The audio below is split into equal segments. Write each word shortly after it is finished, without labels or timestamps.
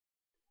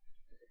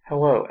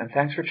Hello, and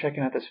thanks for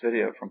checking out this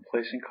video from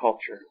Placing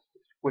Culture,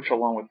 which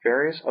along with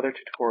various other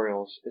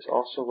tutorials is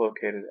also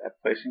located at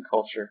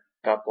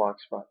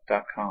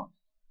placingculture.blogspot.com.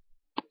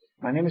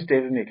 My name is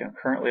David Meek, and I'm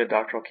currently a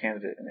doctoral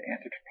candidate in the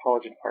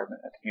Anthropology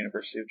Department at the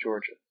University of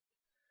Georgia.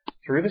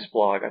 Through this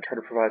blog, I try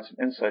to provide some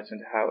insights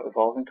into how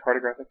evolving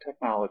cartographic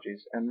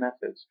technologies and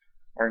methods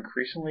are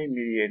increasingly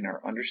mediating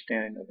our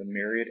understanding of the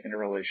myriad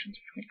interrelations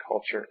between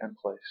culture and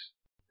place.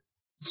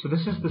 So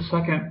this is the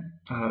second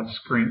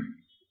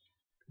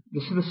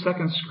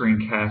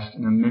screencast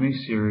in a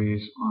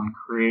mini-series on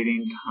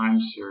creating time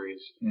series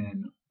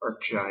in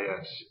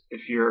ArcGIS.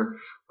 If you're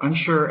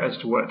unsure as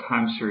to what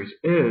time series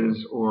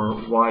is or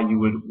why you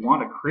would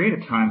want to create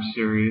a time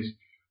series,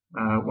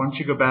 why don't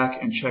you go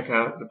back and check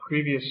out the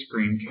previous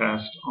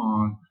screencast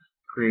on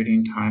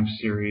creating time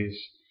series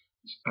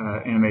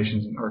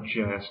animations in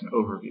ArcGIS and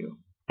overview.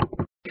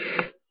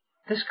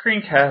 This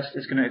screencast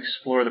is going to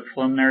explore the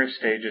preliminary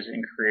stages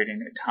in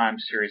creating a time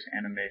series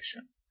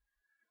animation.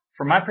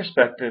 From my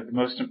perspective, the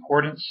most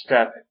important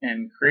step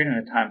in creating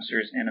a time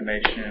series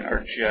animation in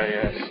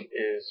ArcGIS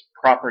is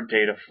proper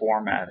data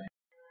formatting.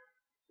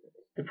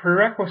 The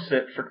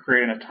prerequisite for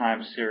creating a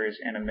time series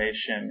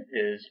animation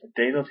is a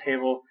data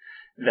table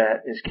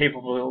that is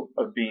capable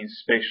of being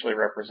spatially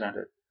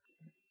represented.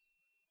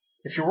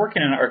 If you're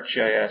working in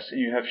ArcGIS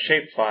and you have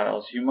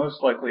shapefiles, you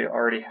most likely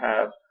already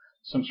have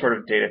some sort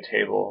of data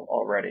table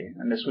already,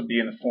 and this would be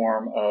in the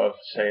form of,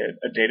 say,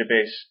 a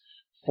database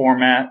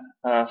format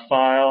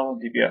file,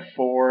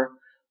 DBF4,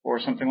 or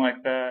something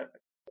like that.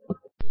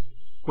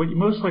 What you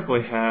most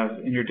likely have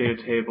in your data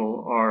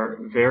table are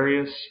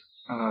various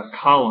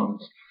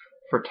columns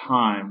for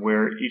time,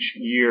 where each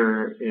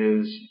year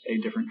is a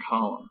different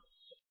column.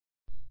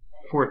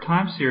 For a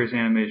time series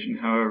animation,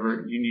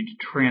 however, you need to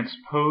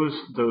transpose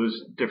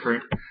those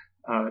different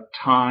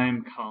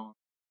time columns.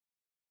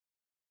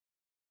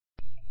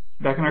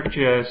 Back in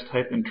ArcGIS,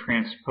 type in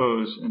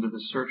transpose into the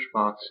search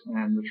box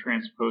and the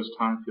transpose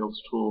time fields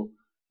tool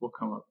will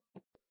come up.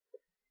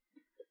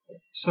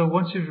 So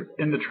once you're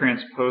in the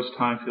transpose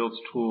time fields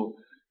tool,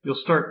 you'll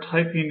start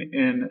typing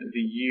in the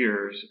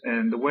years,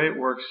 and the way it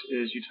works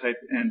is you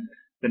type in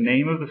the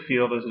name of the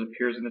field as it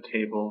appears in the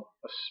table,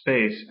 a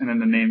space, and then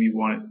the name you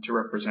want it to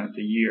represent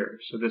the year.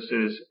 So this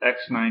is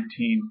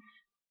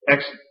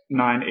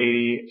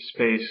X980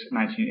 space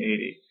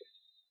 1980.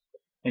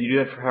 And you do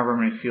that for however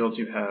many fields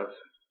you have.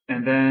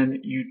 And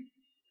then you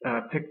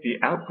pick the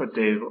output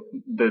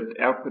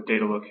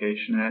data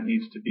location, and that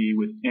needs to be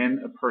within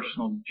a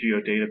personal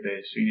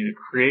geodatabase. So you need to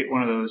create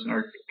one of those in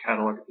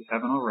ArcCatalog if you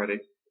haven't already.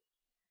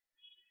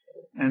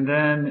 And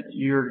then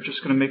you're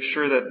just going to make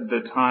sure that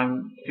the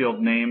time field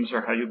names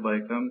are how you'd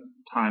like them.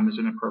 Time is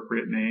an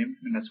appropriate name,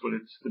 and that's what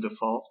it's the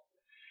default.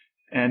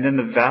 And then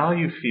the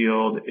value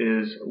field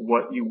is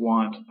what you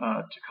want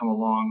to come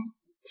along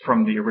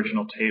from the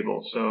original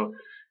table. So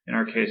in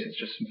our case, it's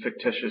just some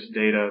fictitious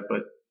data,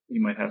 but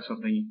you might have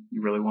something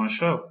you really want to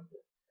show.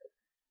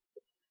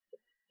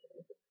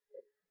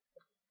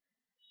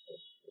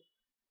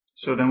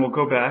 So then we'll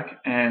go back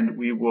and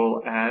we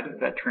will add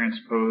that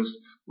transposed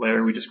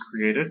layer we just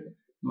created.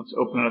 Let's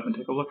open it up and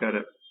take a look at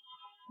it.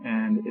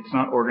 And it's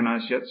not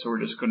organized yet, so we're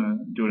just going to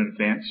do an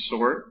advanced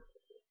sort.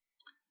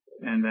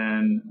 And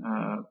then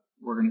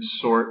we're going to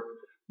sort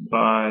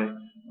by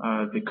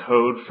the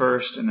code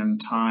first, and then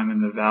time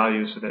and the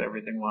value so that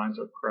everything lines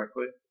up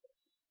correctly.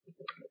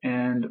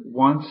 And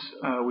once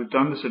we've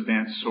done this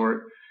advanced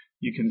sort,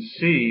 you can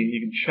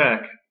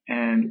check,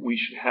 and we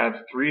should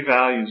have 3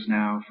 values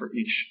now for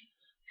each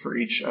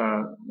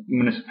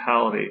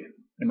municipality.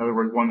 In other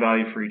words, 1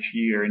 value for each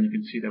year, and you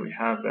can see that we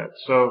have that.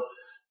 So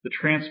the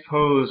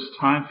transpose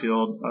time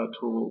field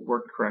tool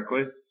worked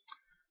correctly.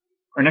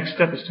 Our next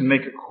step is to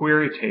make a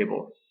query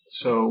table.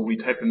 So we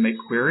type in make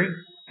query,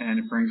 and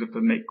it brings up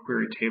the make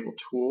query table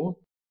tool.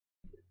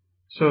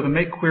 So the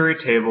make query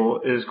table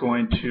is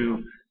going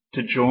to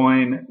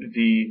join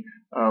the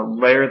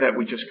layer that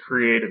we just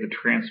created, the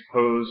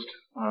transposed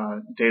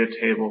data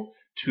table,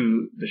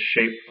 to the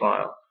shape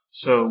file.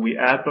 So we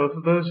add both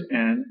of those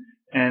in,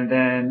 and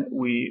then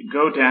we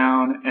go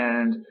down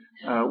and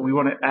we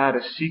want to add a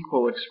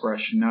SQL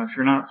expression. Now, if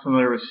you're not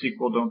familiar with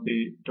SQL, don't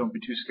be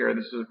too scared.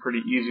 This is a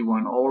pretty easy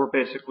one. All we're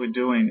basically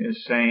doing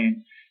is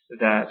saying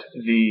that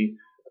the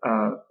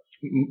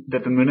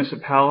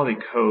municipality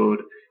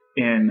code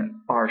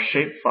in our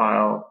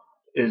shapefile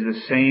is the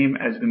same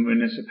as the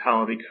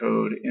municipality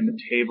code in the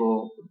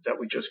table that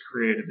we just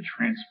created, the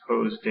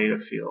transposed data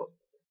field.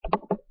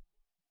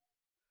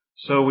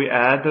 So we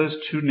add those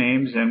 2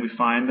 names in, we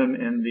find them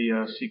in the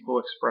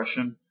SQL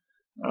expression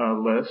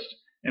list,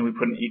 and we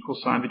put an equal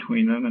sign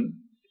between them, and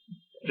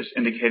just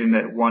indicating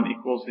that one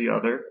equals the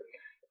other.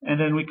 And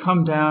then we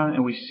come down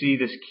and we see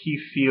this key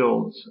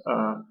fields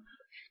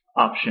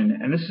option,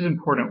 and this is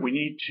important. We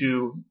need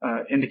to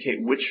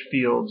indicate which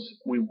fields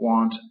we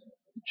want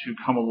to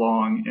come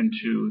along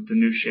into the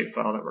new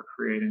shapefile that we're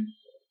creating.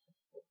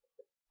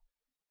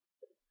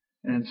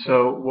 And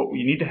so what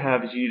you need to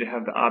have is you need to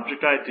have the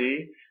object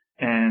ID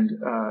and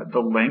the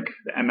link,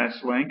 the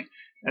MS link,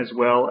 as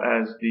well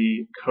as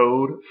the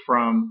code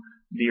from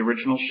the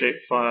original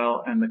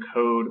shapefile and the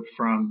code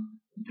from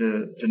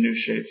the new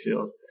shape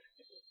field.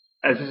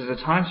 As this is a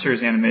time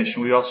series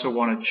animation, we also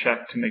want to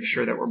check to make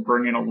sure that we're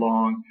bringing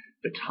along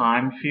the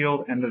time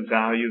field and the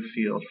value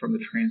field from the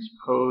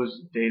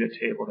transposed data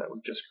table that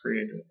we've just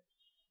created.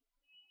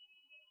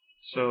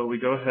 So we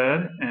go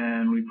ahead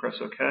and we press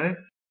OK.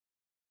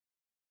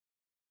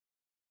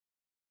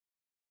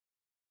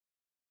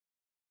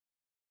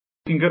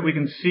 We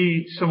can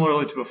see,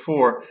 similarly to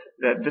before,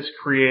 that this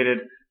created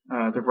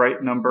the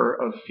right number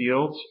of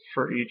fields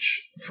for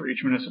each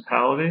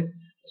municipality.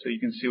 So you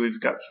can see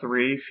we've got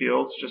 3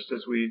 fields, just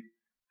as we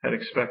had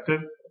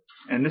expected.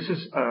 And this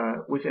is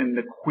within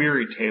the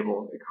query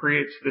table. It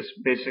creates this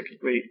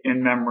basically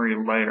in-memory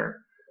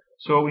layer.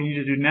 So what we need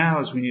to do now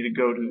is we need to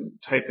go to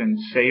type in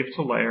Save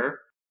to Layer.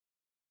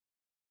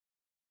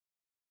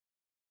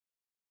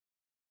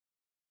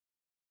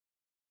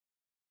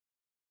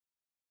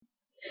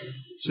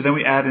 So then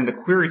we add in the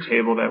query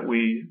table that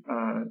we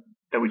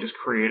just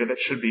created that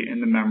should be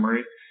in the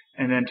memory,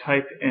 and then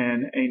type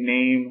in a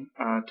name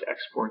to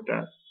export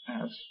that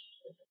as.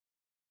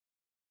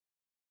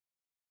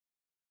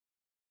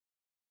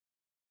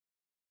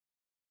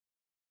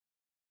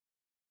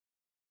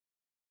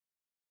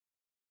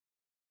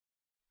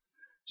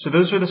 So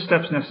those are the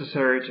steps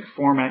necessary to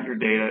format your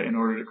data in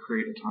order to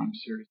create a time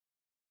series.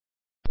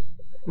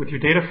 With your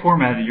data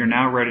formatted, you're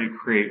now ready to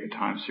create a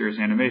time series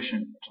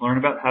animation. To learn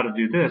about how to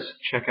do this,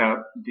 check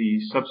out the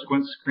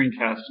subsequent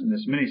screencast in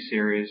this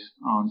mini-series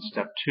on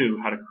Step 2,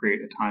 how to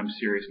create a time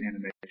series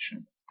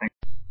animation. Thanks.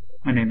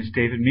 My name is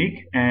David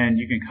Meek, and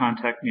you can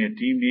contact me at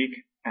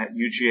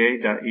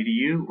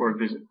dmeek@uga.edu or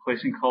visit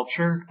Placing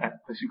Culture at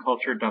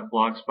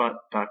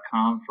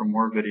placingculture.blogspot.com for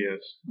more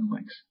videos and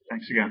links.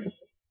 Thanks again.